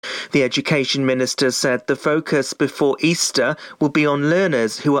The Education Minister said the focus before Easter will be on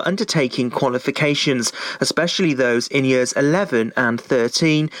learners who are undertaking qualifications, especially those in years 11 and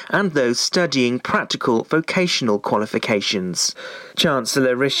 13 and those studying practical vocational qualifications.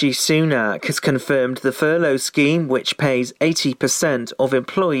 Chancellor Rishi Sunak has confirmed the furlough scheme, which pays 80% of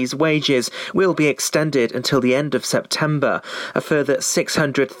employees' wages, will be extended until the end of September. A further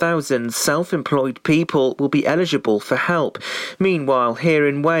 600,000 self-employed people will be eligible for help. Meanwhile, here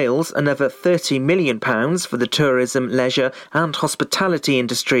in Wales, another £30 million for the tourism, leisure and hospitality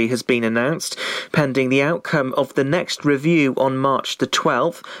industry has been announced. Pending the outcome of the next review on March the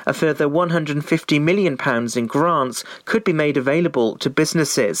 12th, a further £150 million in grants could be made available to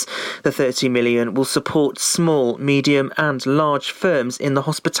businesses. The £30 million will support small, medium and large firms in the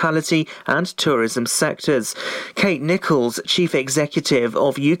hospitality and tourism sectors. Kate Nichols, Chief Executive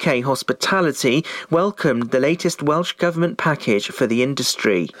of UK Hospitality, welcomed the latest Welsh Government package for the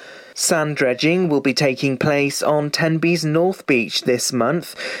industry. Sand dredging will be taking place on Tenby's North Beach this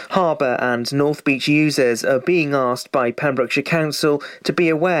month. Harbour and North Beach users are being asked by Pembrokeshire Council to be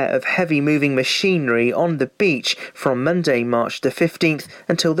aware of heavy moving machinery on the beach from Monday, March the 15th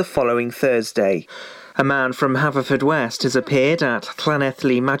until the following Thursday. A man from Haverfordwest has appeared at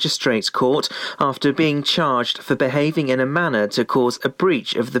Llanelli Magistrates Court after being charged for behaving in a manner to cause a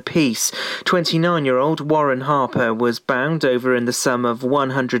breach of the peace. 29-year-old Warren Harper was bound over in the sum of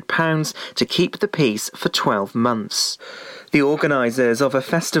 £100 to keep the peace for 12 months. The organisers of a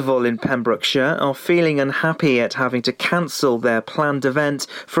festival in Pembrokeshire are feeling unhappy at having to cancel their planned event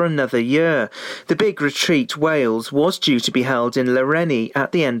for another year. The Big Retreat Wales was due to be held in Llanelli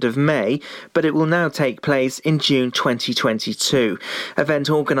at the end of May, but it will now take place in June 2022. Event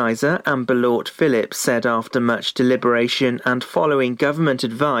organiser Amber Lort Phillips said after much deliberation and following government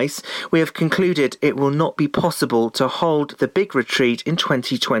advice, we have concluded it will not be possible to hold the Big Retreat in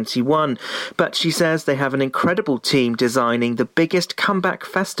 2021. But she says they have an incredible team designing the biggest comeback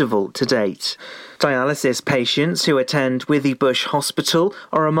festival to date. Dialysis patients who attend Withybush Hospital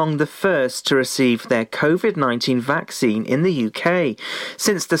are among the first to receive their COVID-19 vaccine in the UK.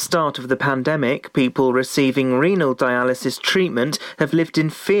 Since the start of the pandemic, people receiving renal dialysis treatment have lived in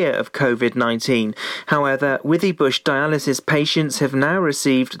fear of COVID-19. However, Withybush dialysis patients have now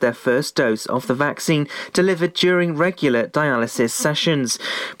received their first dose of the vaccine delivered during regular dialysis sessions.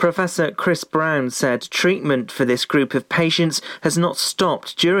 Professor Chris Brown said treatment for this group of patients has not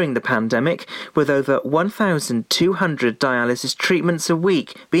stopped during the pandemic, with over 1,200 dialysis treatments a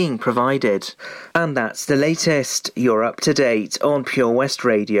week being provided. And that's the latest. You're up to date on Pure West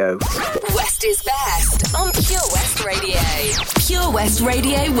Radio. West is best on Pure West Radio. Pure West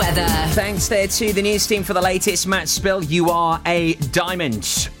Radio weather. Thanks there to the news team for the latest. Matt Spill, you are a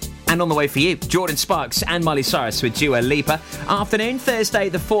diamond. And on the way for you, Jordan Sparks and Miley Cyrus with Dua Lipa. Afternoon, Thursday,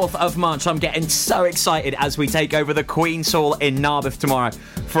 the 4th of March. I'm getting so excited as we take over the Queen's Hall in Narberth tomorrow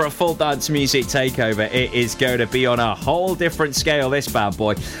for a full dance music takeover. It is going to be on a whole different scale, this bad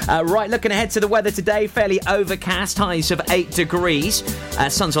boy. Right, looking ahead to the weather today, fairly overcast, highs of 8 degrees.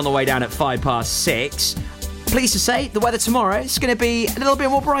 Sun's on the way down at 6:05. Pleased to say, the weather tomorrow is going to be a little bit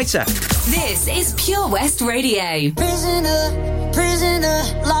more brighter. This is Pure West Radio. Prisoner,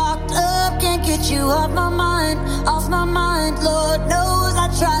 locked up, can't get you off my mind. Lord knows I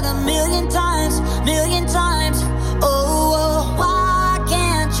tried a million times. Oh, why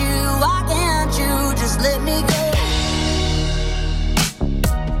can't you just let me go?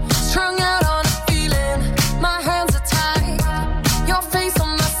 Strung out on a feeling, my hands are tied. Your face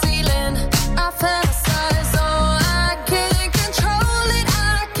on my ceiling, I fantasize. Oh, I can't control it.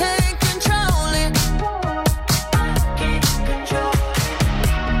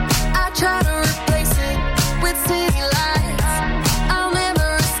 I try to replace it with city lights. I'll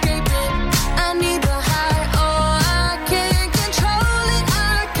never escape it. I need the high.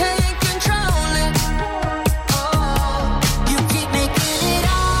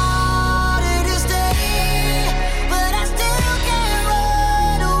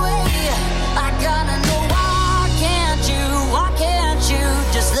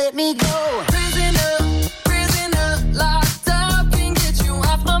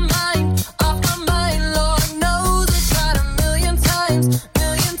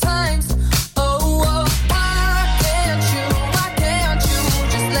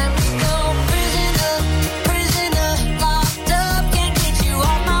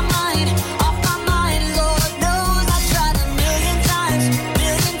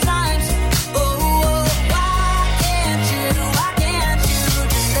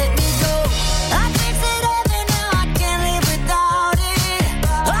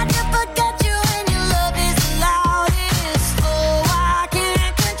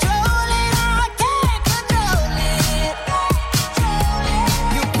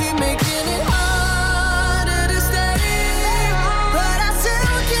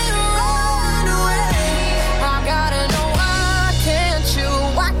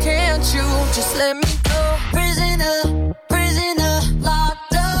 just let me go. Prisoner, prisoner,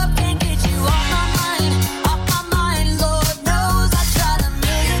 locked up, can't get you off my mind, Lord knows I tried a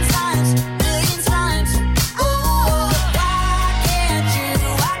million times, oh, why can't you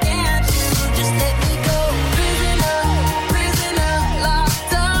just let me go. Prisoner, prisoner,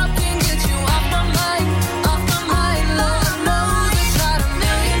 locked up, can't get you off my mind, Lord knows I tried a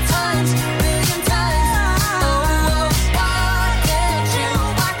million times, oh, why can't you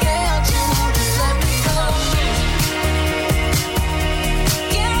just let me go.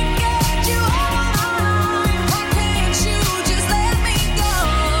 Can't get you off my mind, why can't you just let me go.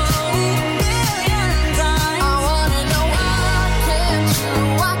 Million times, I wanna know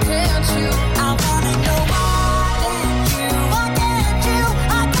why can't you, I wanna know why can't you,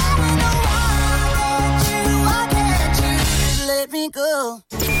 I gotta know why can't you just let me go.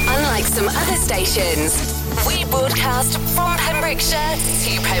 Unlike some other stations, we broadcast from Pembrokeshire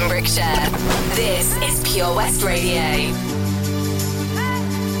to Pembrokeshire. This is Pure West Radio.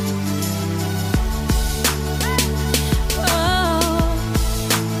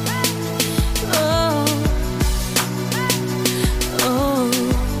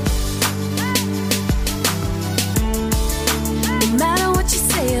 No matter what you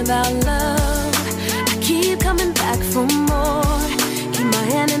say about love, I keep coming back for more. Keep my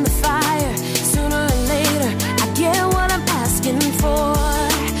hand in the fire. Sooner or later, I get what I'm asking for.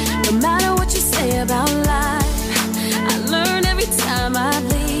 No matter what you say about life, I learn every time I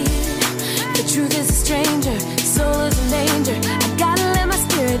bleed. The truth is a stranger, soul is a danger. I gotta let my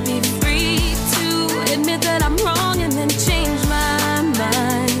spirit be free to admit that I'm wrong and then change my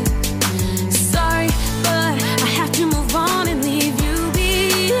mind. Sorry, but I have to move on and leave you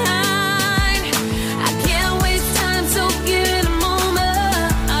behind. I can't waste time, so give it a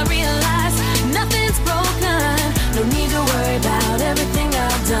moment. I realize nothing's broken. No need to worry about everything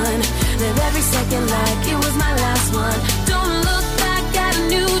I've done. Live every second like it was my last one. Don't look back at a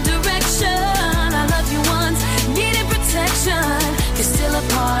new direction. I love you once, needed protection. You're still a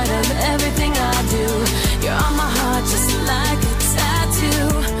part of everything I do. You're on my heart just like a tattoo.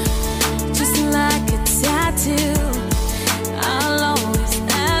 Just like a tattoo. I'll always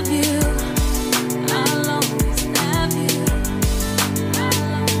have you. I'll always have you. I'll always have you.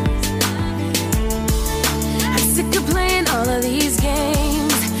 I'm sick of playing all of these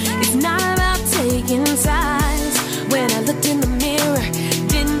games. It's not about taking sides. When I looked in the mirror,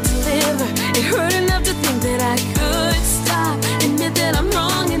 didn't deliver. It hurt enough to think that I could stop, admit that I'm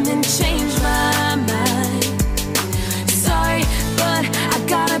wrong and then change my mind. Sorry, but I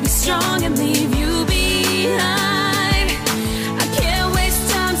gotta be strong and leave you behind. I can't waste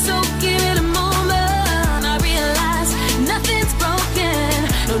time, so give it a moment. I realize nothing's broken.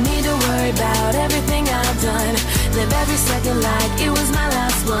 No need to worry about everything I've done. Live every second like it was my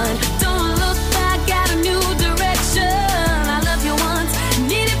last one. Don't look back at a new direction. I love you once,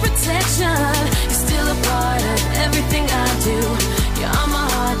 needed protection. You're still a part of everything I do. You're on my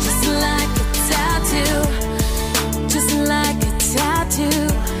heart just like a tattoo. Just like a tattoo.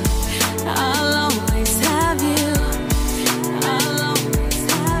 I'll always have you. I'll always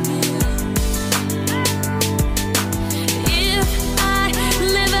have you. If I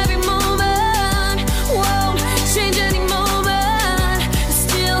live every moment, won't change any moment,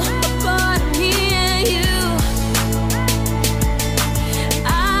 still a part of me and you.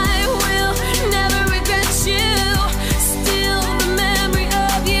 I will never regret you. Still the memory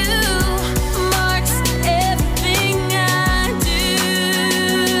of you marks everything I do.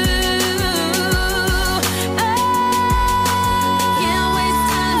 Can't waste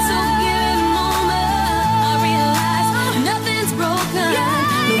time, so give it a moment. I realize nothing's broken.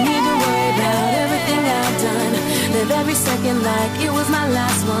 No need to worry about everything I've done. Live every second like it was my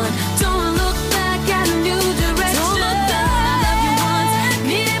last one. Don't look back at a new direction. I love you once,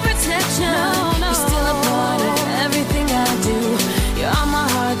 needed protection. You're still a part of everything I do. You're on my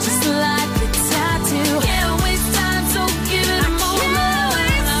heart just like a tattoo. Can't waste time, so give it a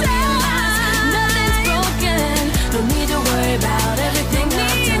moment. I realize nothing's broken. No need to worry about everything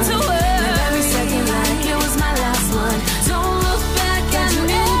I've done. Live every second like it was my last one. Don't look back at a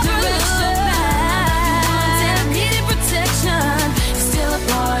new direction. I needed protection. You're still a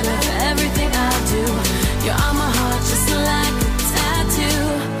part of everything I do. You're on my heart just like a tattoo.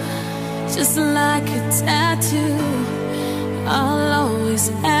 Just like a tattoo. I'll always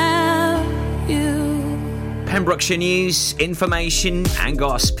have you. Pembrokeshire news, information and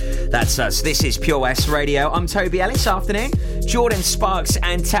gossip. That's us. This is Pure West Radio. I'm Toby Ellis. Afternoon. Jordan Sparks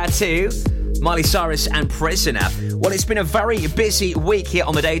and Tattoo. Miley Cyrus and Prisoner. Well, it's been a very busy week here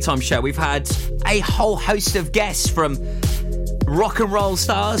on the Daytime Show. We've had a whole host of guests from rock and roll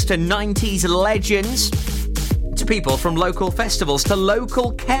stars to 90s legends, to people from local festivals to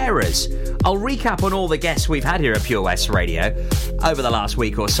local carers. I'll recap on all the guests we've had here at Pure West Radio over the last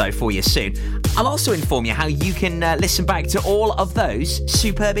week or so for you soon. I'll also inform you how you can listen back to all of those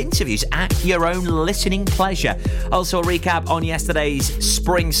superb interviews at your own listening pleasure. Also a recap on yesterday's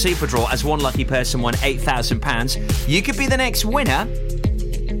Spring Super Draw as one lucky person won £8,000. You could be the next winner,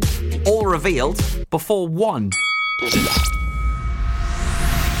 all revealed before 1.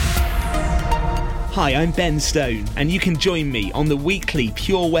 Hi, I'm Ben Stone, and you can join me on the weekly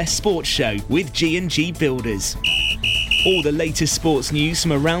Pure West Sports Show with G&G Builders. All the latest sports news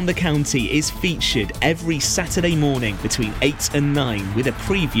from around the county is featured every Saturday morning between 8 and 9 with a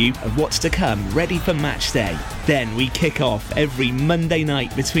preview of what's to come ready for match day. Then we kick off every Monday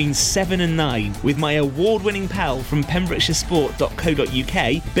night between 7 and 9 with my award-winning pal from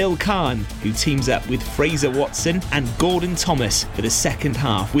PembrokeshireSport.co.uk, Bill Kahn, who teams up with Fraser Watson and Gordon Thomas for the second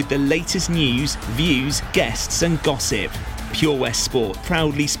half with the latest news, views, guests and gossip. Pure West Sport,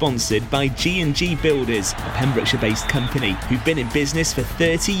 proudly sponsored by G&G Builders, a Pembrokeshire-based company who've been in business for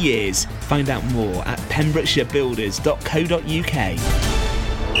 30 years. Find out more at pembrokeshirebuilders.co.uk.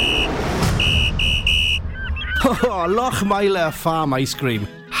 Oh, Lochmeyler Farm Ice Cream.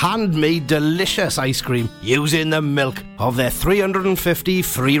 Handmade delicious ice cream using the milk of their 350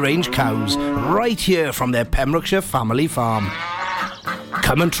 free-range cows right here from their Pembrokeshire family farm.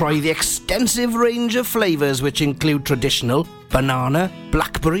 Come and try the extensive range of flavours which include traditional, banana,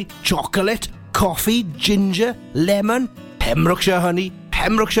 blackberry, chocolate, coffee, ginger, lemon, Pembrokeshire honey,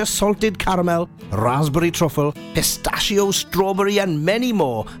 Pembrokeshire salted caramel, raspberry truffle, pistachio, strawberry and many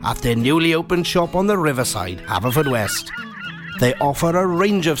more at their newly opened shop on the Riverside, Haverfordwest. They offer a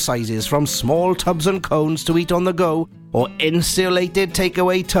range of sizes from small tubs and cones to eat on the go or insulated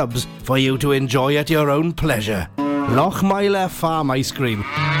takeaway tubs for you to enjoy at your own pleasure. Lochmeyler Farm Ice Cream.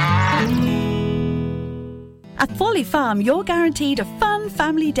 At Folly Farm, you're guaranteed a fun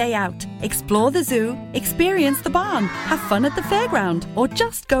family day out. Explore the zoo, experience the barn, have fun at the fairground, or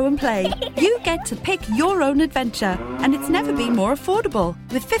just go and play. You get to pick your own adventure, and it's never been more affordable.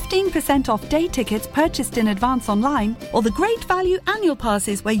 With 15% off day tickets purchased in advance online, or the great value annual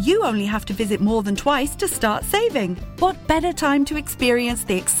passes where you only have to visit more than twice to start saving. What better time to experience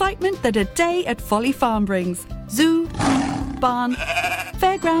the excitement that a day at Folly Farm brings? Zoo, barn,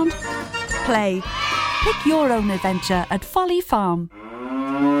 fairground, play. Pick your own adventure at Folly Farm.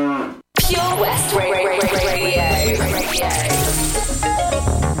 Pure West Radio.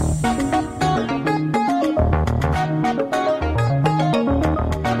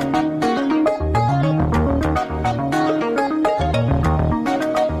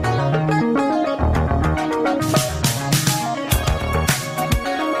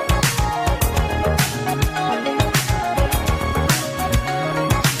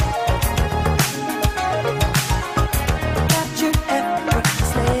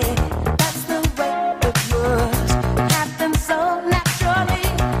 That's the way it was. Have them so natural.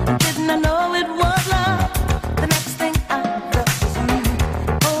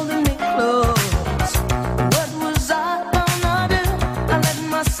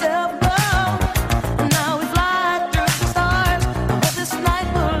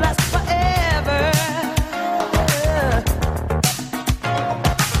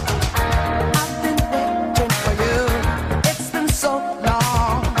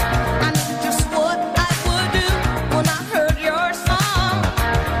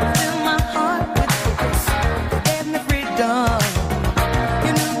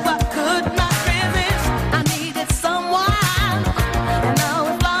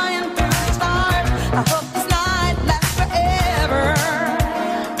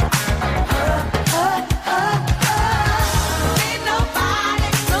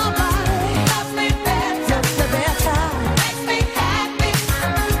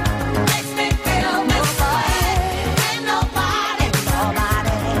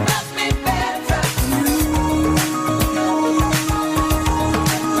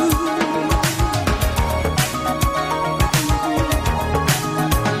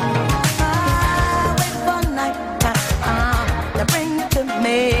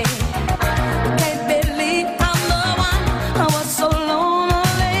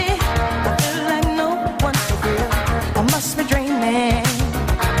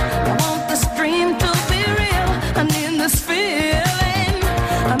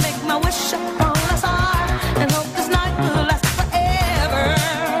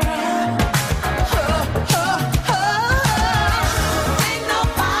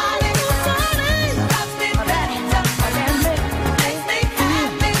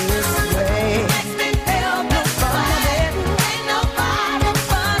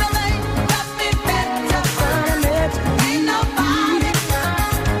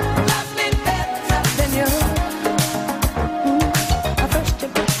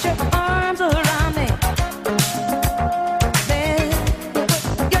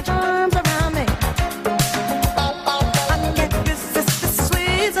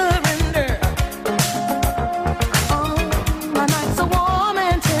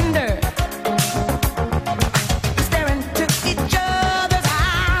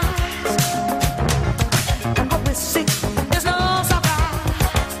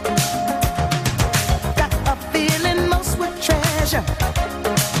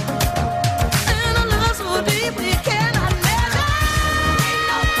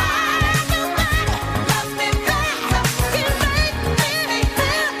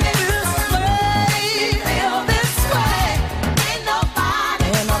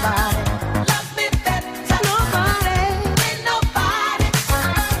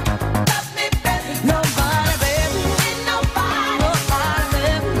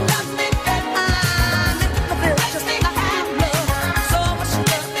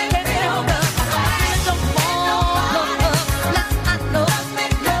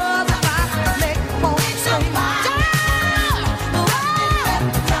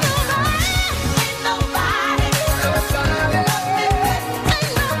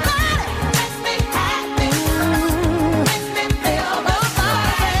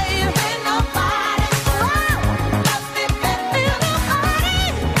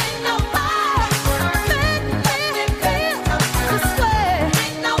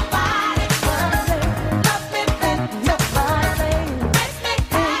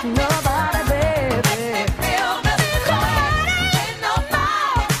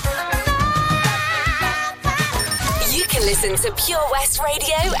 Listen to Pure West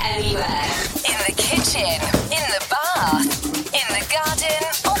Radio anywhere. In the kitchen, in the bath, in the garden,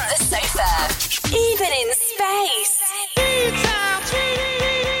 on the sofa, even in space.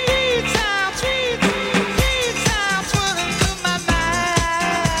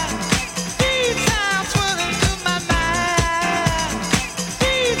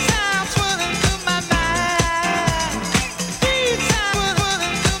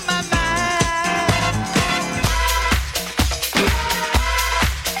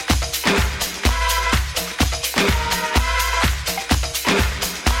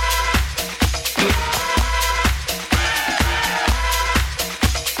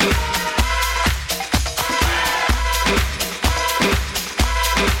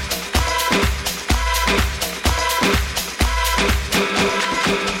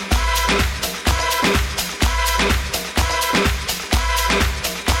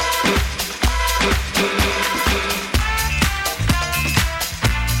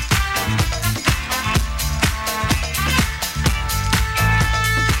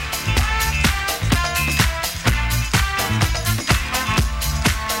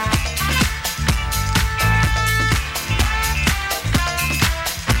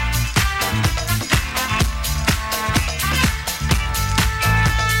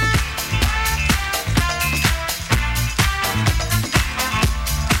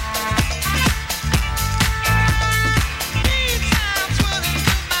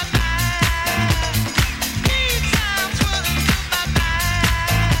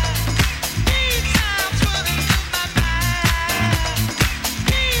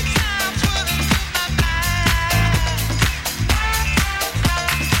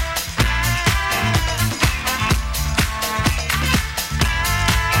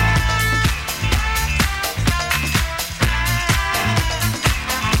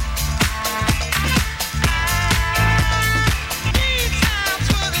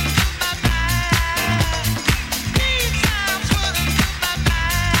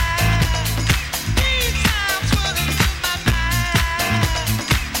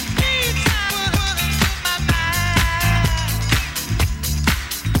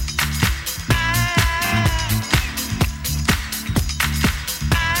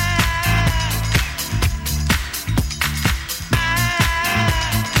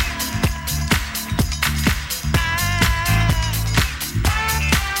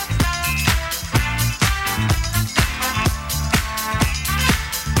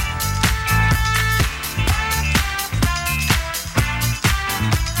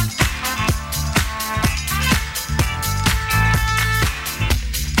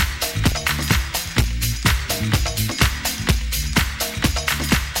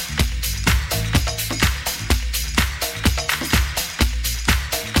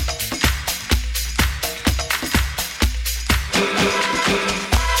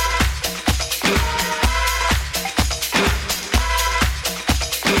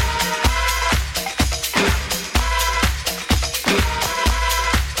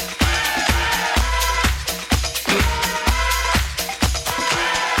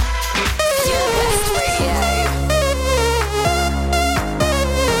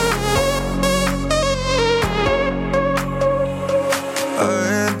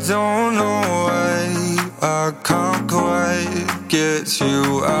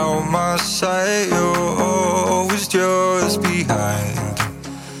 you out my sight. You're always just behind.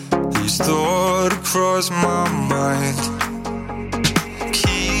 These thoughts across my mind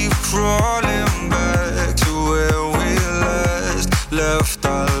keep crawling back to where we last left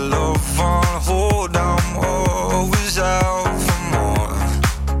our love on hold. I'm always out for more.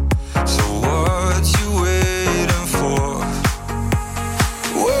 So what you waiting for?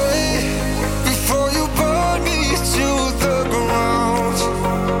 Wait before you burn me to the ground.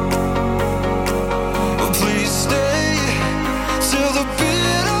 Please stay till the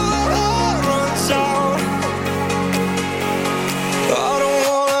beat of my heart runs out. I don't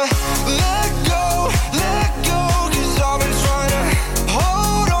wanna let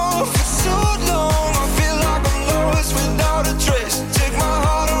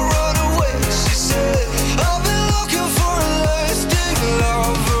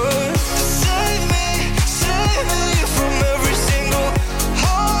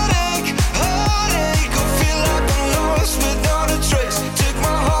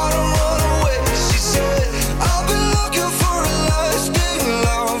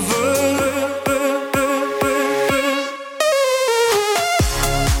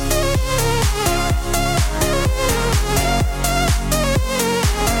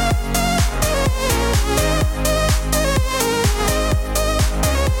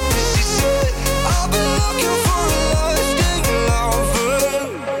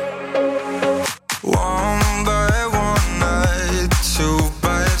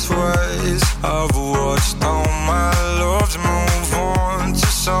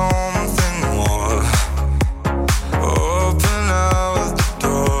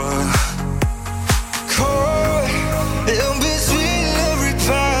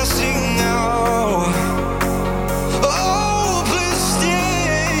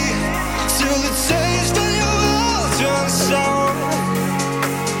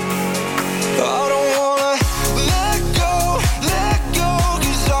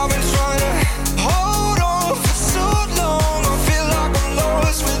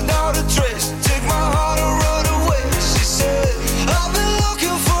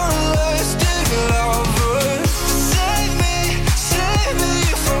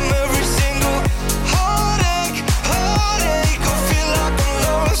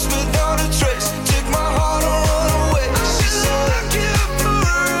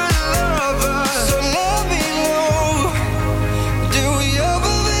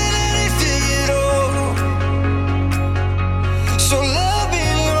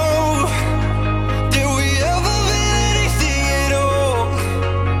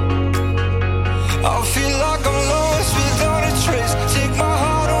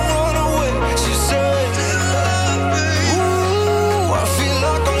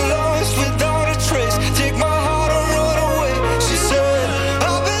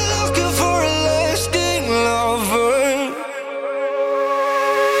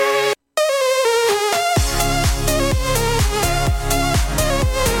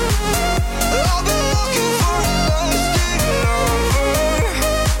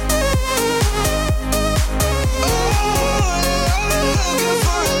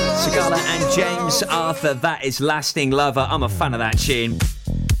Scala and James Arthur. That is Lasting Lover. I'm a fan of that tune.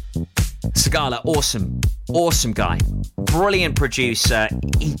 Scala, awesome guy. Brilliant producer.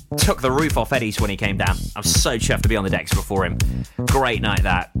 He took the roof off Eddie's when he came down. I'm so chuffed to be on the decks before him. Great night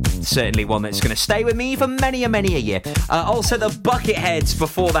that. Certainly one that's going to stay with me for many a year. Also the Bucketheads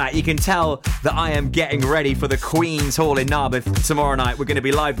before that. You can tell that I am getting ready for the Queen's Hall in Narberth tomorrow night. We're going to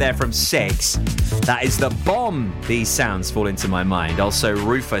be live there from 6. That is the bomb. These sounds fall into my mind. Also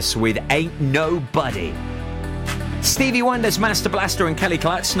Rufus with Ain't Nobody. Stevie Wonder's Master Blaster and Kelly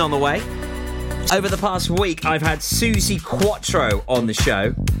Clarkson on the way. Over the past week, I've had Susie Quattro on the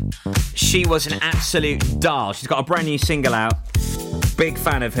show. She was an absolute doll. She's got a brand new single out. Big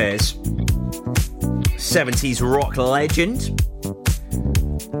fan of hers. 70s rock legend.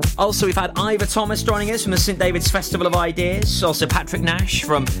 Also, we've had Ivor Thomas joining us from the St David's Festival of Ideas. Also, Patrick Nash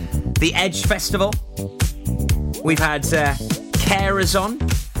from the Edge Festival. We've had Carers on.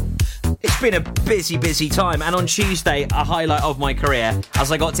 It's been a busy time, and on Tuesday, a highlight of my career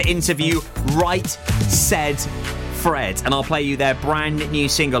as I got to interview Right Said Fred, and I'll play you their brand new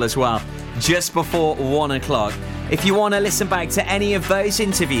single as well, just before 1 o'clock. If you want to listen back to any of those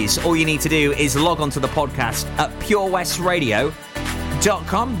interviews, all you need to do is log on to the podcast at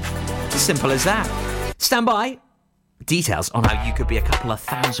purewestradio.com. It's as simple as that. Stand by. Details on how you could be a couple of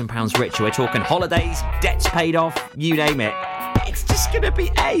 £1,000 richer. We're talking holidays, debts paid off, you name it. It's just going to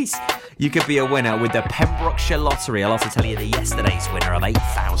be ace. You could be a winner with the Pembrokeshire Lottery. I'll also tell you the yesterday's winner of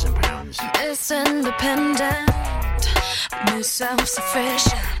 £8,000. Miss Independent, Miss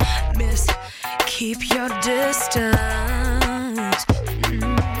Self-Sufficient, Miss Keep Your Distance,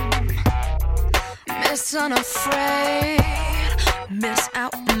 Miss Unafraid, Miss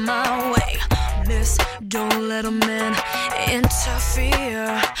Out My Way, Miss Don't Let a Man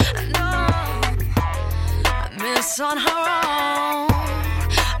Interfere, no, Miss On Her Own,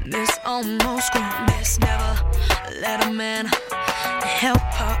 Miss Almost Grown, Miss Never Let a Man help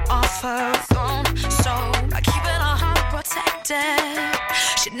her off her throne. So by keeping her heart protected,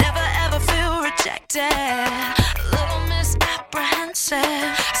 she'd never ever feel rejected. Little Miss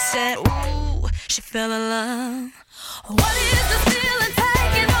Apprehensive said, ooh, she fell in love. What is the feeling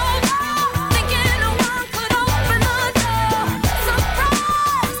taking over? Thinking no one could open the door.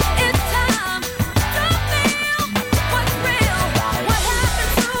 Surprise, it's time to feel what's real. What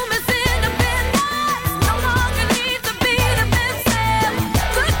happened to Miss Independence no longer needs to be defensive.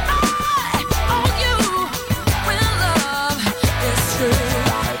 Goodbye, all you when love is true.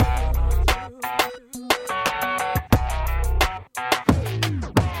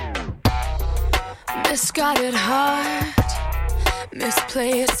 Miss got it hard, Miss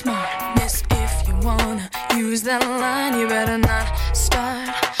play it smart, Miss if you wanna use that line you better not start,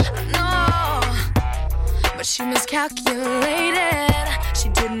 no. But she miscalculated, she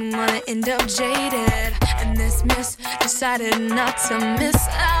didn't wanna end up jaded, and this miss decided not to miss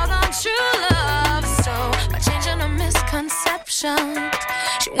out on true love. So by changing her misconceptions,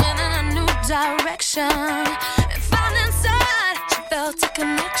 she went in a new direction, and found inside she felt a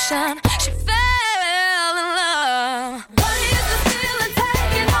connection. She fell in love. What is the feeling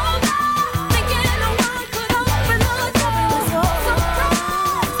taking over? Thinking no one could open the door.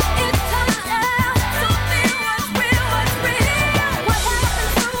 Surprise, it's time to feel what's real, what's real. What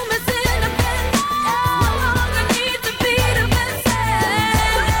happened to Miss Independence no longer needs to be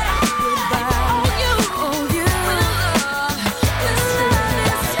defensive. Goodbye, all you when love is true.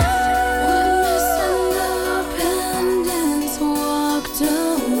 When Miss Independence walked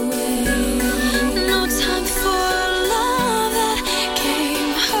away,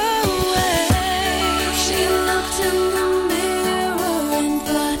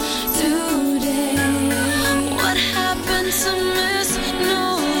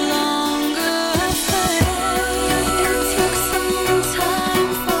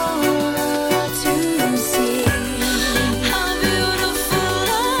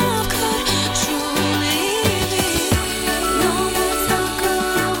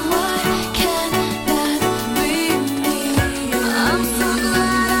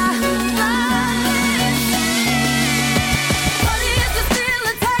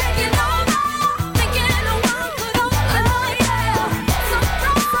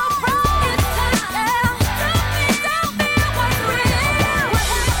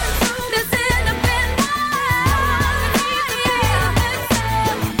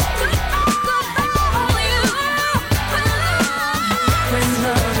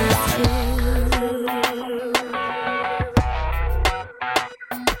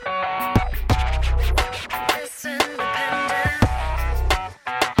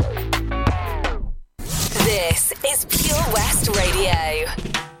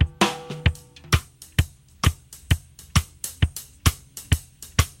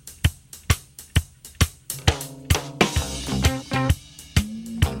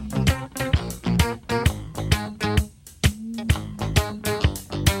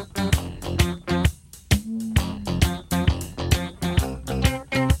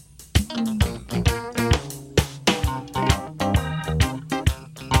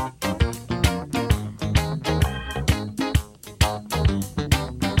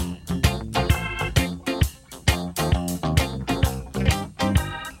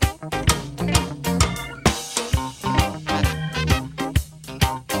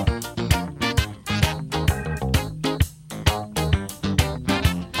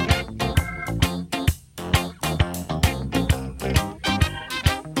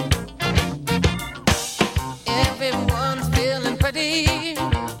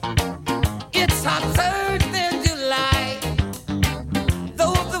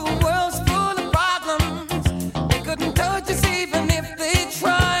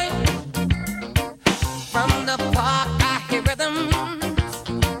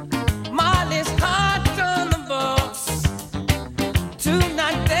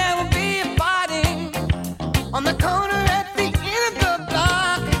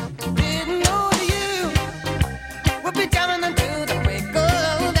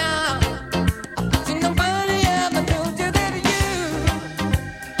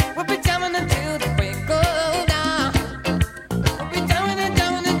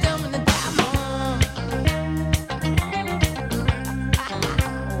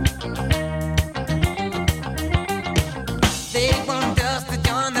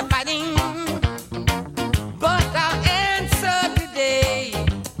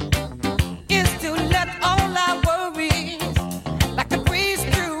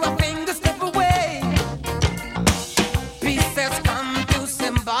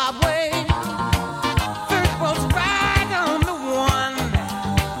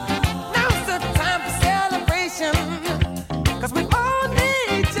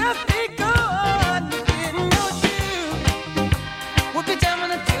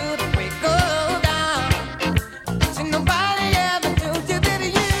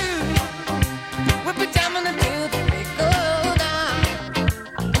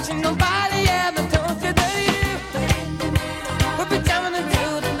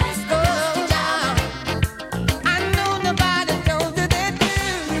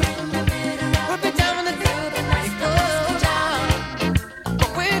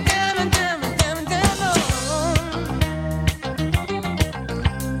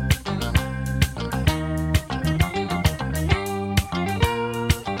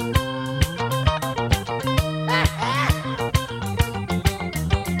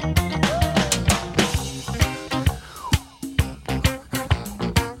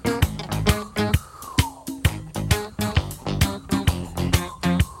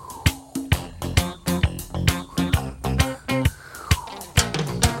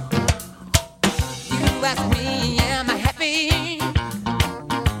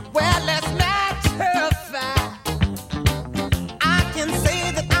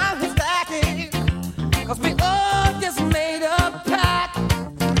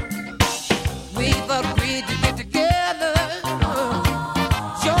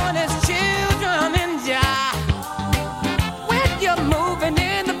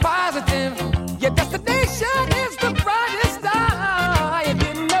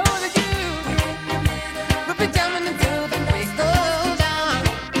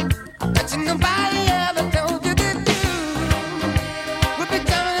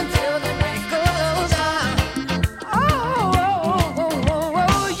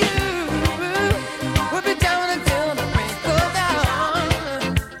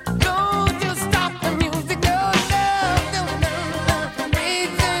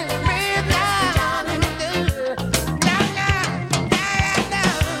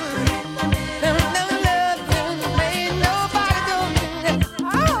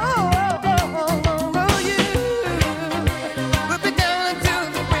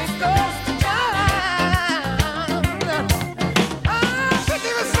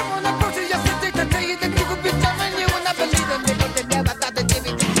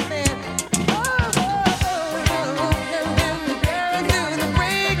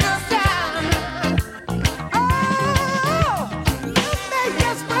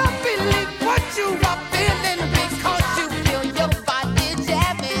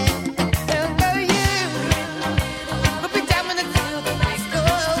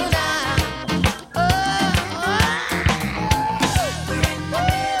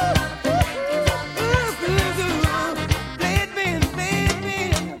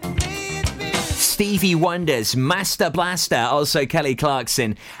 Stevie Wonder's Master Blaster, also Kelly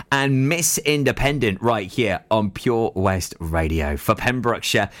Clarkson and Miss Independent right here on Pure West Radio. For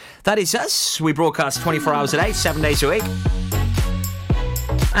Pembrokeshire, that is us. We broadcast 24 hours a day, 7 days a week.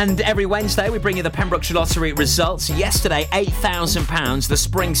 And every Wednesday, we bring you the Pembrokeshire Lottery results. Yesterday, £8,000. The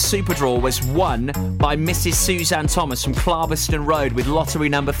Spring Super Draw was won by Mrs. Suzanne Thomas from Clarbeston Road with lottery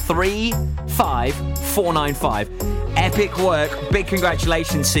number 35495. Epic work. Big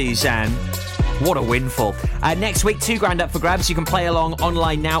congratulations, Suzanne. What a windfall. Next week, £2,000 up for grabs. You can play along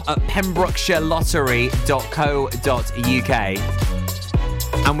online now at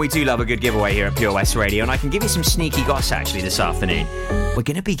pembrokeshirelottery.co.uk. And we do love a good giveaway here at Pure West Radio, and I can give you some sneaky goss actually this afternoon. We're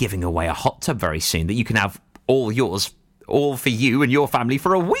going to be giving away a hot tub very soon that you can have all yours, all for you and your family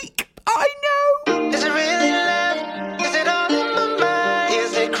for a week. I know! Is it really love? Is it all in my mind?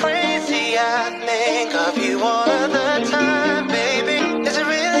 Is it crazy? I think of you all of the time, baby. Is it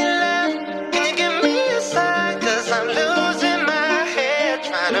really love? Can you give me a sign? 'Cause I'm losing my head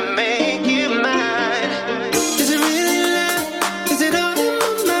trying to make you mine. Is it really love? Is it all in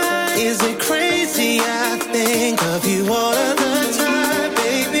my mind? Is it crazy? I think of you all of the time,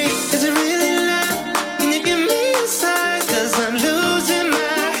 baby. Is it really love? Can you give me a sign? 'Cause I'm losing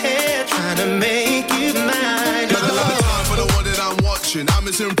my head trying to make you mine. Got a lot of time for the one that I'm watching. I'm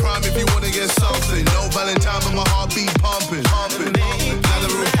in prime if you want to get something. No Valentine, but my heartbeat pumping. Pumping. Now the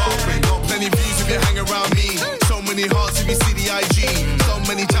room pumping. Got plenty views if you hang around me. So many hearts if you see the IG. So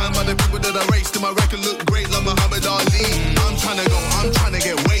many times by the people that I raced to my record look great like Muhammad Ali. I'm trying to go, I'm trying to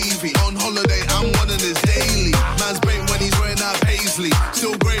get wavy. On holiday, I'm one of this daily. Man's bait when he's wearing that paisley.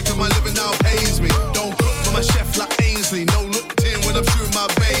 Still great cause my living now pays me. Don't cook for my chef like Ainsley. No look tin when I'm shooting my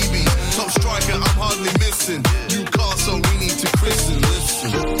baby. Top striker, I'm hardly missing. Newcastle, we need to christen.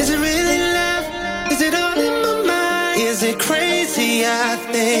 Listen. Is it really love? Is it all in my mind? Is it crazy? I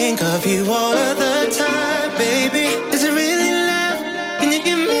think of you all of the time, baby. Is it really love? Can you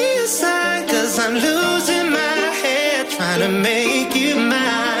give me a sign? 'Cause I'm losing my head trying to make you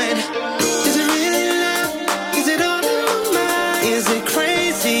mine. Is it really love? Is it all in my mind? Is it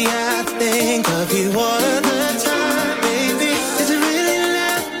crazy? I think of you all of the time, baby. Is it really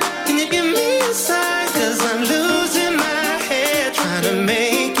love? Can you give me a sign? 'Cause I'm losing my head trying to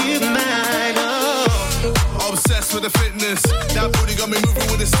make you mine. Oh. Obsessed with the fitness. That booty got me moving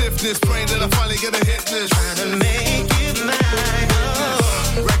with the stiffness. Praying that I finally get a hit list. Trying to make you mine.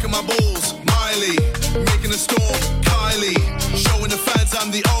 Oh. Wrecking my balls, Miley. Making a storm, Kylie. Showing the fans I'm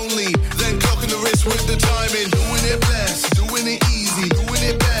the only. Then clocking the wrist with the timing. Doing it blessed, doing it easy. Doing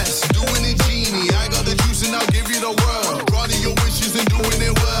it best, doing it genie. I got the juice and I'll give you the world. Granting your wishes and doing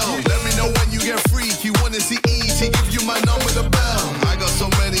it well. Let me know when you get free. You want to see E.T. Give you my number, the bell. I got so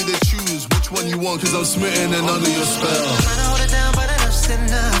many to choose. Which one you want? 'Cause I'm smitten and under your spell. Trying to hold it down, but enough's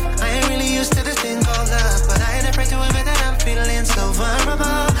enough. I ain't really used to this thing called love, but I ain't afraid to admit that I'm feeling so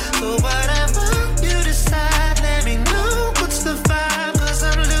vulnerable. So whatever you decide, let me know what's the vibe. 'Cause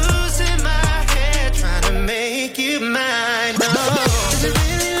I'm losing my head trying to make you mine. Oh. Is it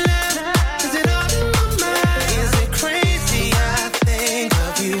really love? Is it all in my mind? Is it crazy? I think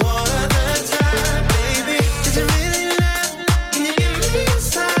of you all of the time, baby. Is it really love? Can you give me a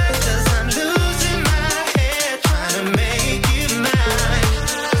sign? 'Cause I'm losing my head trying to make you mine.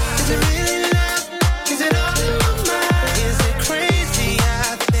 Is it really love? Is it all in my mind? Is it crazy? I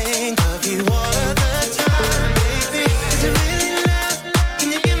think of you all of the time, baby. Is it really love? Can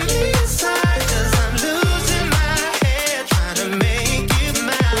you give me a sign? 'Cause I'm losing my head trying to make you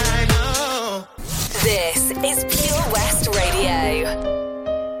mine. Oh. This is Pure West Radio.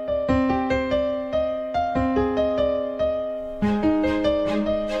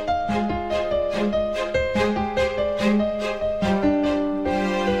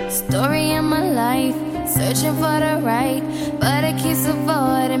 Story of my life, searching for the right, but it keeps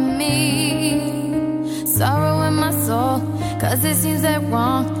avoiding me. Sorrow in my soul, 'cause it seems that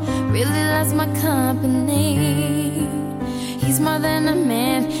wrong really loves my company. He's more than a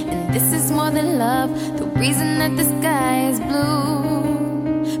man, and this is more than love. The reason that the sky is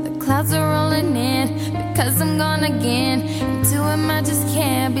blue, the clouds are rolling in because I'm gone again. And to him I just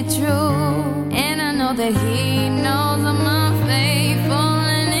can't be true. And I know that he knows I'm unfaithful,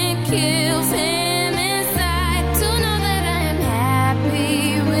 and it kills him inside to know that I am happy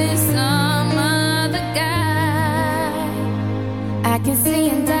with some other guy. I can see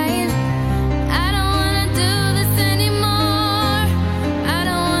him dying. I don't wanna do this anymore. I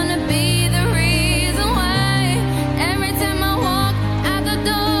don't wanna be the reason why. Every time I walk out the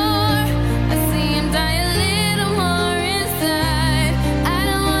door, I see him die a little more inside. I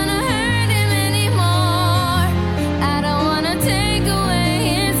don't wanna hurt him anymore. I don't wanna take away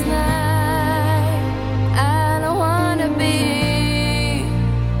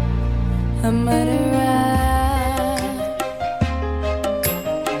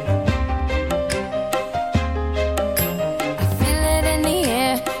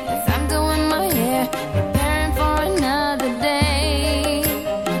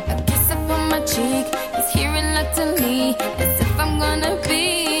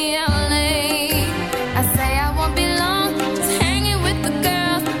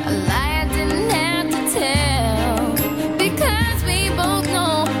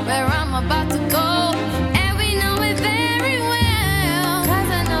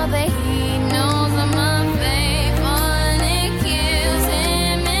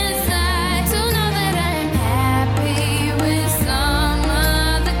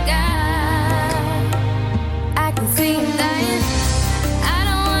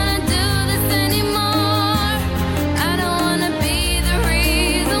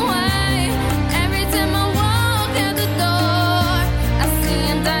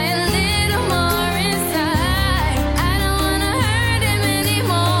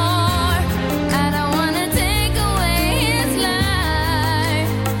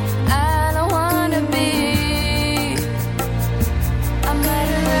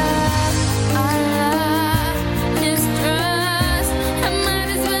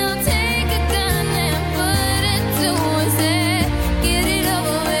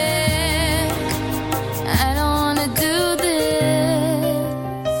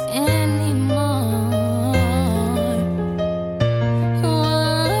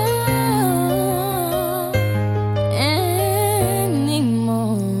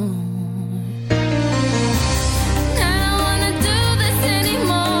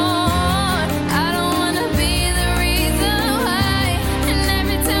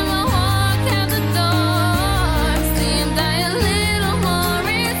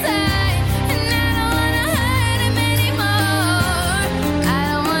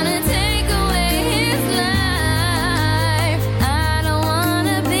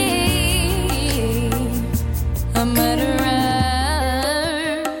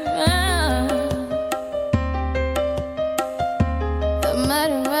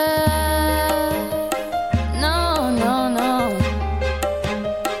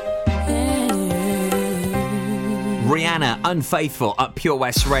Unfaithful at Pure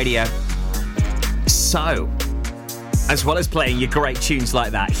West Radio. So, as well as playing your great tunes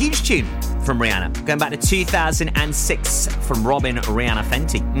like that, huge tune from Rihanna, going back to 2006 from Robin Rihanna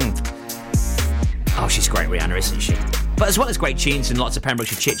Fenty. Oh, she's great, Rihanna, isn't she? But as well as great tunes and lots of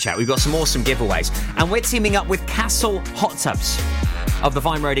Pembrokeshire chit-chat, we've got some awesome giveaways. And we're teaming up with Castle Hot Tubs of the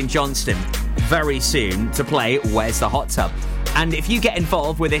Vine Road in Johnston very soon to play Where's the Hot Tub? And if you get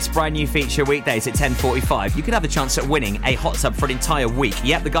involved with this brand new feature weekdays at 10:45, you could have a chance at winning a hot tub for an entire week.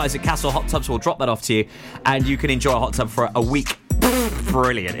 Yep, the guys at Castle Hot Tubs will drop that off to you, and you can enjoy a hot tub for a week.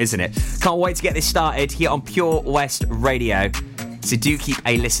 Brilliant, isn't it? Can't wait to get this started here on Pure West Radio. So do keep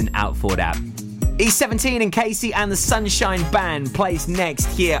a listen out for that. E17 and Casey and the Sunshine Band plays next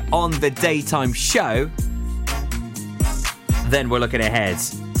here on the Daytime Show. Then we're looking ahead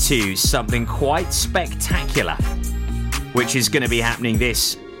to something quite spectacular, which is going to be happening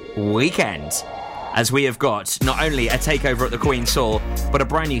this weekend, as we have got not only a takeover at the Queen's Hall, but a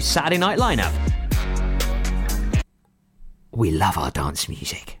brand new Saturday night lineup. We love our dance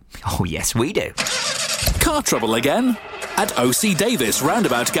music. Oh, yes, we do. Car trouble again? At OC Davis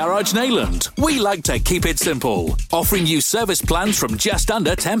Roundabout Garage Neyland, we like to keep it simple, offering you service plans from just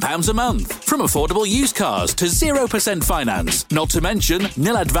under £10 a month, from affordable used cars to 0% finance, not to mention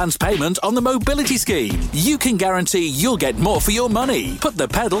nil advance payment on the mobility scheme. You can guarantee you'll get more for your money. Put the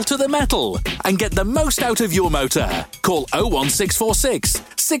pedal to the metal and get the most out of your motor. Call 01646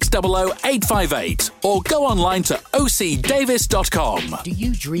 600 858 or go online to ocdavis.com. Do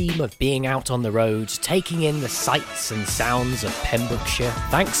you dream of being out on the road, taking in the sights and sounds of Pembrokeshire?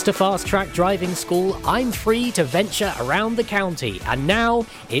 Thanks to Fast Track Driving School, I'm free to venture around the county, and now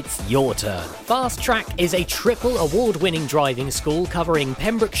it's your turn. Fast Track is a triple award-winning driving school covering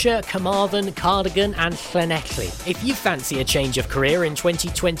Pembrokeshire, Carmarthen, Cardigan and Llanelli. If you fancy a change of career in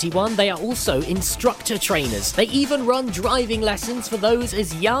 2021, they are also instructor trainers. They even run driving lessons for those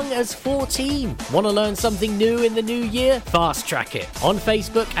as young as 14. Want to learn something new in the new year? Fast Track it. On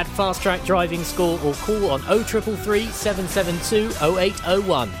Facebook at Fast Track Driving School or call on 0333 772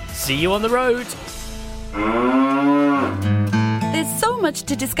 0801. See you on the road. There's so much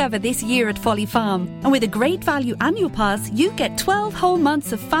to discover this year at Folly Farm, and with a great value annual pass, you get 12 whole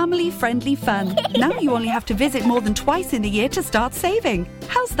months of family-friendly fun. Now you only have to visit more than twice in the year to start saving.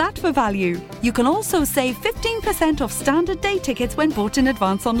 How's that for value? You can also save 15% off standard day tickets when bought in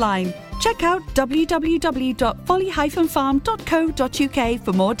advance online. Check out www.folly-farm.co.uk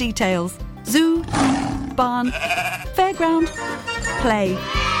for more details. Zoo, barn, fairground, play.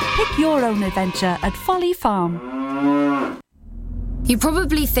 Pick your own adventure at Folly Farm. You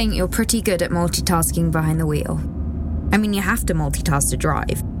probably think you're pretty good at multitasking behind the wheel. I mean, you have to multitask to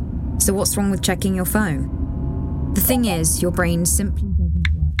drive. So what's wrong with checking your phone? The thing is, your brain simply doesn't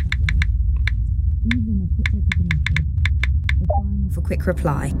work that way. Even a quick look at a message, or firing off a quick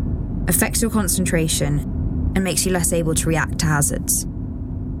reply, affects your concentration and makes you less able to react to hazards.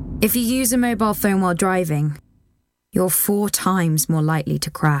 If you use a mobile phone while driving, you're 4 times more likely to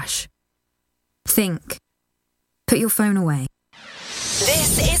crash. Think. Put your phone away.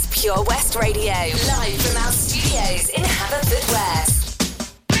 This is Pure West Radio, live from our studios in Haverfordwest.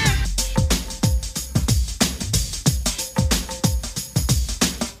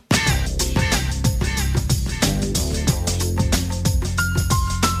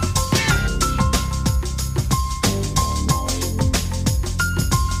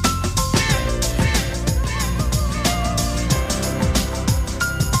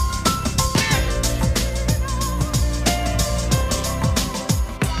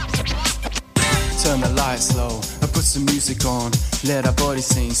 Slow, I put some music on, let our body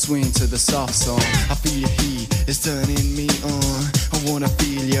sing, swing to the soft song. I feel your heat, it's turning me on. I wanna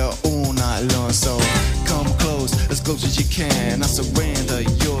feel you all night long. So come close as you can. I surrender,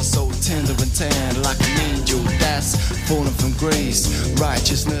 you're so tender and tan, like an angel that's fallen from grace.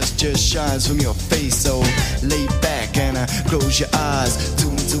 Righteousness just shines from your face. So lay back and close your eyes,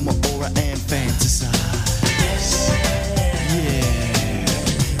 tune into my aura and fantasize.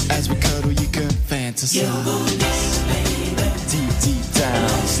 Yeah, as we cuddle you can fantasize. Deep, deep down,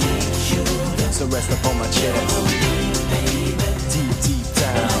 so rest upon my chest. Deep, deep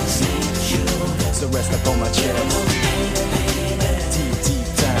down, so rest upon my chest. Deep,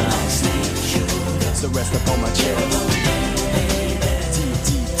 deep down, so rest upon my chest. Deep,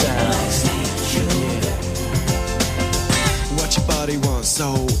 deep down, what your body wants,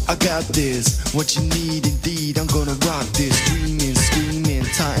 so I got this. What you need indeed, I'm gonna rock this. Dreaming, screaming,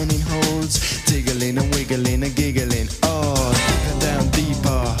 tightening holds, tiggling and wiggling and giggling. Oh, down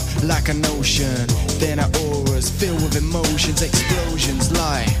deeper like an ocean. Then our auras filled with emotions, explosions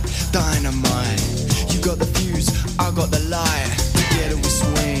like dynamite. You got the fuse, I got the light.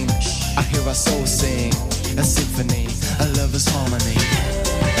 our souls sing a symphony, a lover's harmony.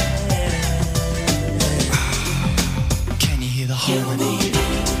 Can you hear the harmony? Deep,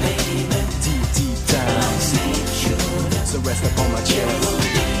 deep down. So rest upon my chest.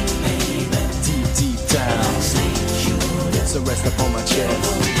 Deep, deep down. So rest upon my chest.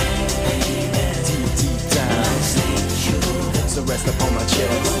 Deep, deep down. So rest upon my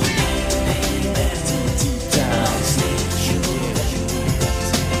chest. Deep, deep down.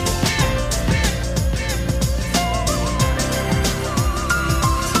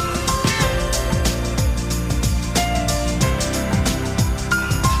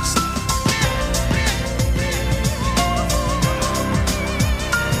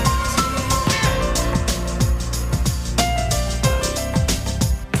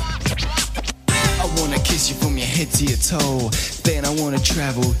 To your toe, then I wanna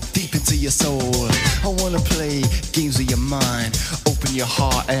travel deep into your soul. I wanna play games with your mind, open your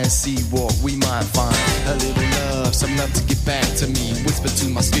heart and see what we might find. A little love, some love to get back to me. Whisper to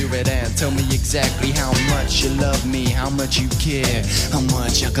my spirit and tell me exactly how much you love me, how much you care, how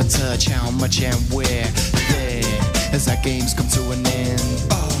much I can touch, how much and where. There, as our games come to an end,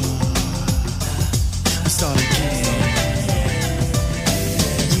 we start again.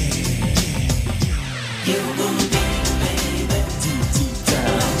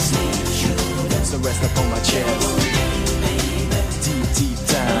 So rest upon my chest. Deep, deep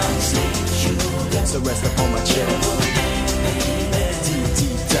down. So rest upon my chest. Deep,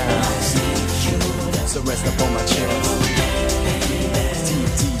 deep down. So rest upon my chest.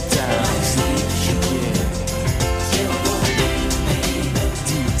 Deep, deep down. Deep,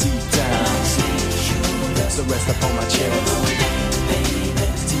 deep down. So rest upon my chest.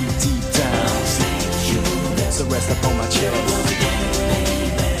 Deep, deep down. So rest upon my chest.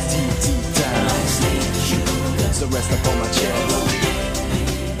 So rest upon my chest.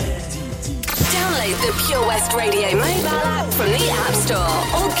 Download the Pure West Radio mobile app from the App Store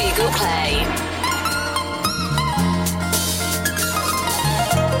or Google Play.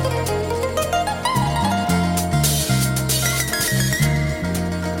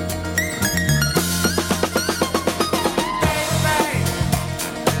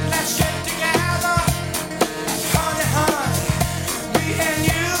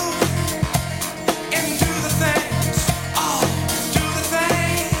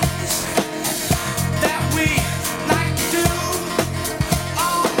 That we like to do.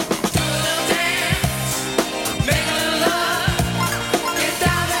 Oh,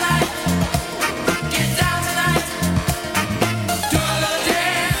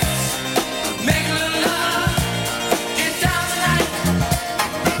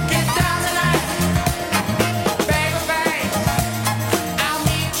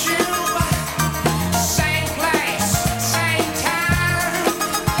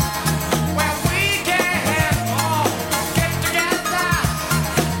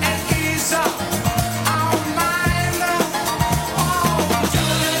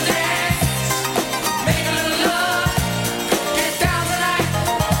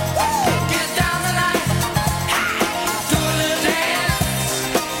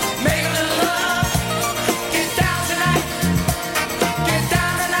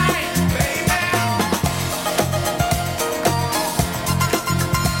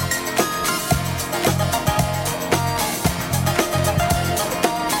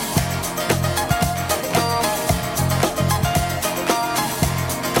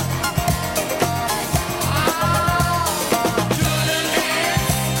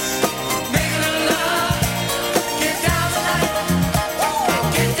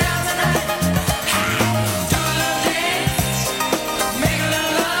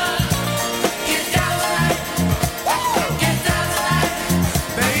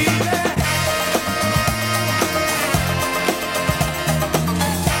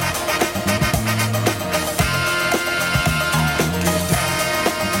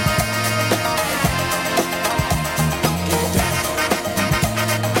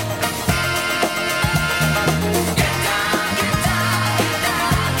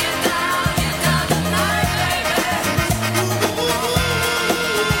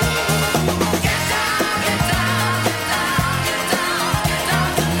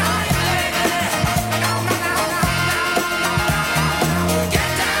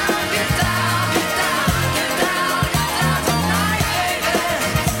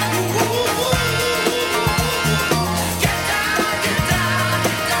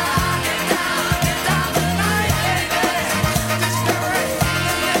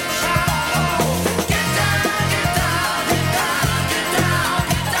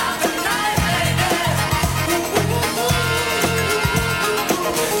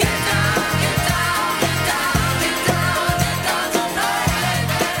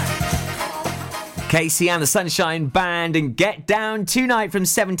 Casey and the Sunshine Band and Get Down tonight from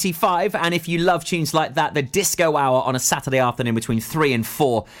 75. And if you love tunes like that, the Disco Hour on a Saturday afternoon between 3 and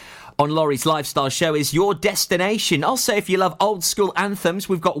 4 on Laurie's Lifestyle Show is your destination. Also, if you love old school anthems,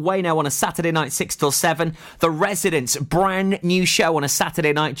 we've got Wayno on a Saturday night 6 till 7. The Residents, brand new show on a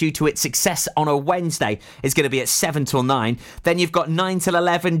Saturday night due to its success on a Wednesday, is going to be at 7 till 9. Then you've got 9 till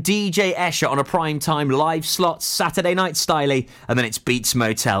 11, DJ Escher on a prime time live slot, Saturday night styly. And then it's Beats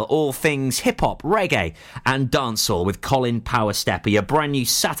Motel, all things hip-hop, reggae and dancehall with Colin Powerstepper, your brand new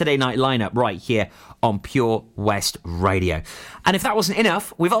Saturday night lineup right here on Pure West Radio. And if that wasn't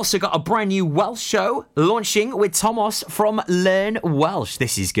enough, we've also got a brand new Welsh show launching with Thomas from Learn Welsh.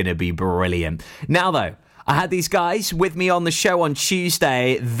 This is going to be brilliant. Now, though, I had these guys with me on the show on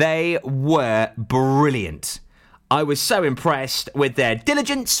Tuesday. They were brilliant. I was so impressed with their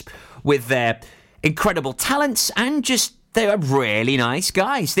diligence, with their incredible talents, and just they were really nice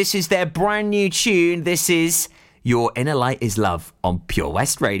guys. This is their brand new tune. This is Your Inner Light Is Love on Pure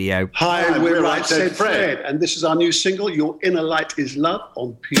West Radio. Hi, we're Right Said Fred, and this is our new single, Your Inner Light Is Love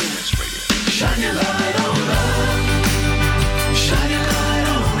on Pure West Radio. Shine your light on love. Shine your light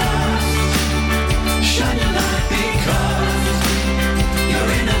on us. Shine your light because your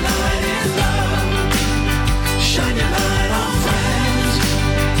inner light is love. Shine your light on friends.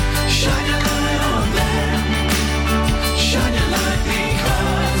 Shine your light on them. Shine your light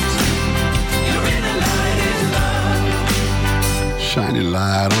because your inner light is love. Shine your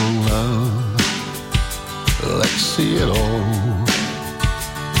light on love. Let's see it all.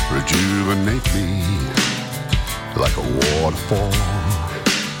 Rejuvenate me like a waterfall.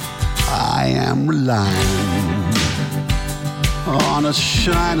 I am relying on a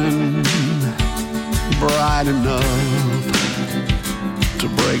shining bright enough to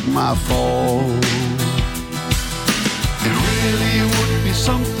break my fall. It really would be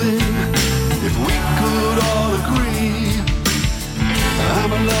something if we could all agree.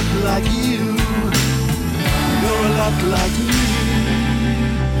 I'm a lot like you, you're a lot like me.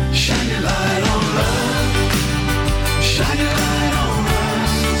 Shine your light on love. Shine your light on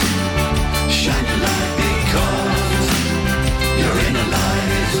us. Shine your light because your inner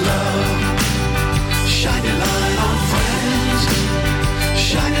light is love. Shine your light on friends.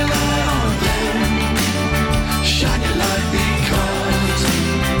 Shine your light on them. Shine your light because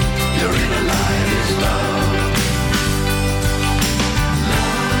your inner light is love.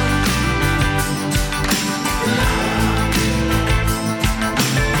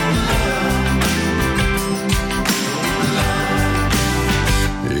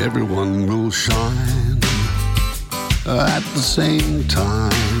 Everyone will shine at the same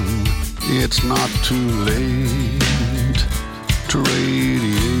time. It's not too late to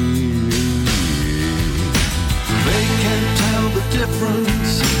radiate. They can't tell the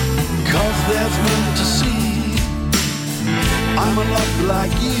difference 'cause there's none to see. I'm a lot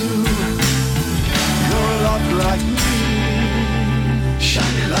like you, you're a lot like me.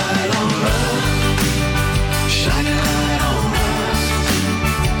 Shine your light on love. Shine your light on us.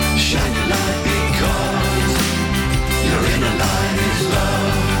 Shine your light because your inner light is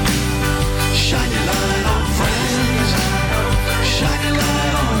love. Shine your light on friends. Shine your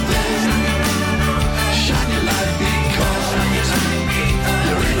light on them. Shine your light because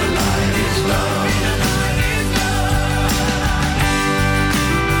your inner light is love.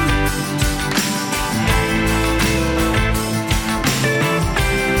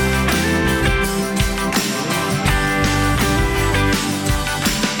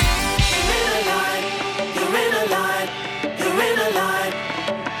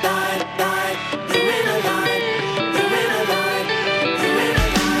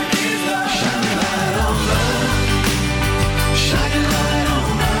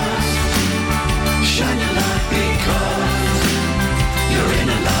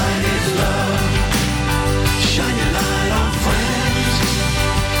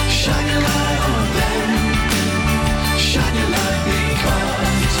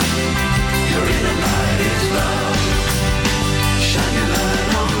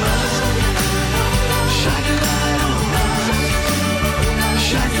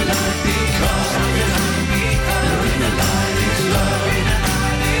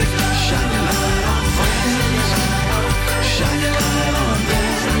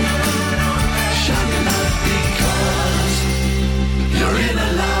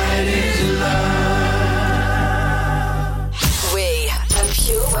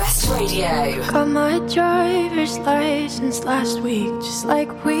 Got my driver's license last week, just like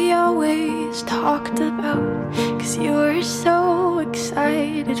we always talked about. 'Cause 'cause you were so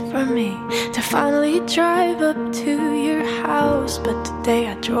excited for me to finally drive up to your house. But today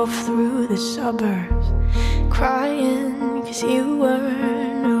I drove through the suburbs crying 'cause you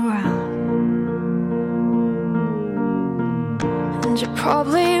weren't around. And you're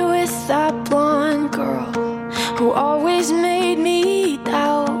probably with that blonde girl who always made me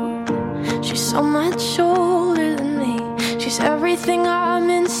doubt. She's so much older than me. She's everything I'm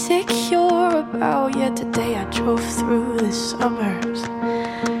insecure about. Yet today I drove through the suburbs,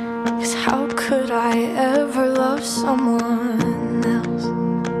 'cause how could I ever love someone else?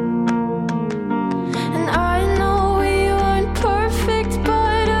 And I know we weren't perfect,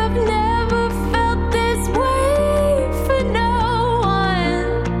 but I've never felt this way for no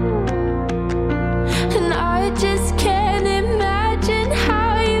one. And I just can't imagine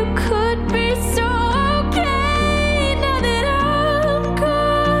how you could be so okay now that I'm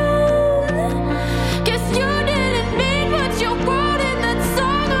gone. Guess you didn't mean what you wrote in that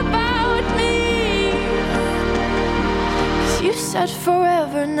song about me. 'Cause you said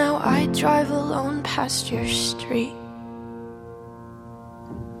forever, now I drive alone past your street.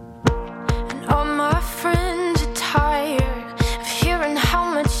 And all my friends are tired of hearing how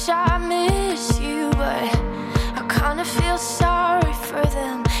much I miss you, but I kinda feel sorry for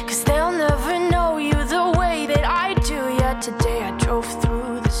them, 'cause they'll never know you the way that I do. Yet today I drove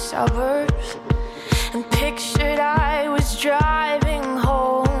through the suburbs and pictured I was driving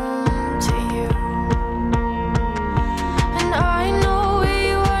home to you. And I know we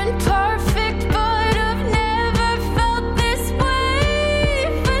weren't perfect, but I've never felt this way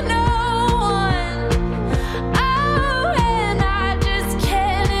for no one. Oh, and I just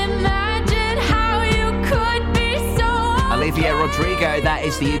can't imagine how you could be so Olivia Rodrigo, that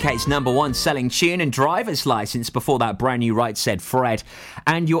is the UK's #1 selling tune, and Driver's License before that, brand new Right Said Fred.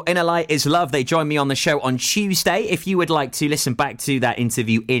 And Your Inner Light is Love. They joined me on the show on Tuesday. If you would like to listen back to that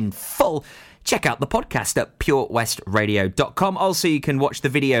interview in full, check out the podcast at purewestradio.com. Also, you can watch the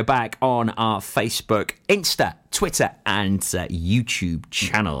video back on our Facebook, Insta, Twitter and YouTube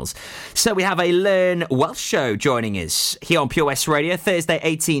channels. So we have a Learn Welsh show joining us here on Pure West Radio, Thursday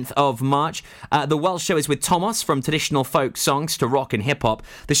 18th of March. The Welsh show is with Thomas, from traditional folk songs to rock and hip-hop.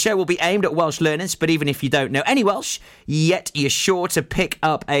 The show will be aimed at Welsh learners, but even if you don't know any Welsh, yet you're sure to pick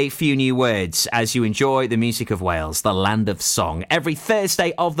up a few new words as you enjoy the music of Wales, the land of song. Every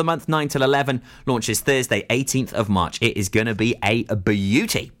Thursday of the month, 9 till 11, launches Thursday 18th of March. It is going to be a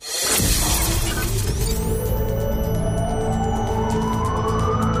beauty.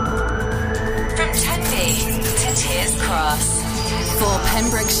 For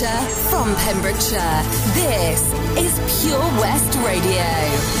Pembrokeshire, from Pembrokeshire, this is Pure West Radio.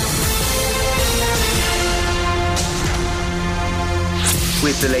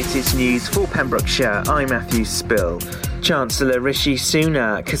 With the latest news for Pembrokeshire, I'm Matthew Spill. Chancellor Rishi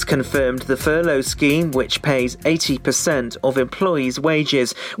Sunak has confirmed the furlough scheme, which pays 80% of employees'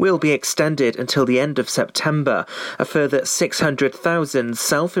 wages, will be extended until the end of September. A further 600,000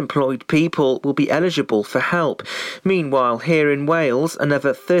 self-employed people will be eligible for help. Meanwhile, here in Wales,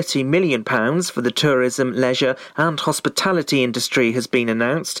 another £30 million for the tourism, leisure and hospitality industry has been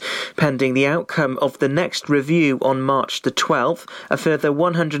announced. Pending the outcome of the next review on March the 12th, a further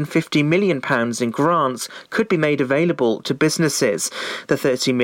 £150 million in grants could be made available to businesses. The £30 million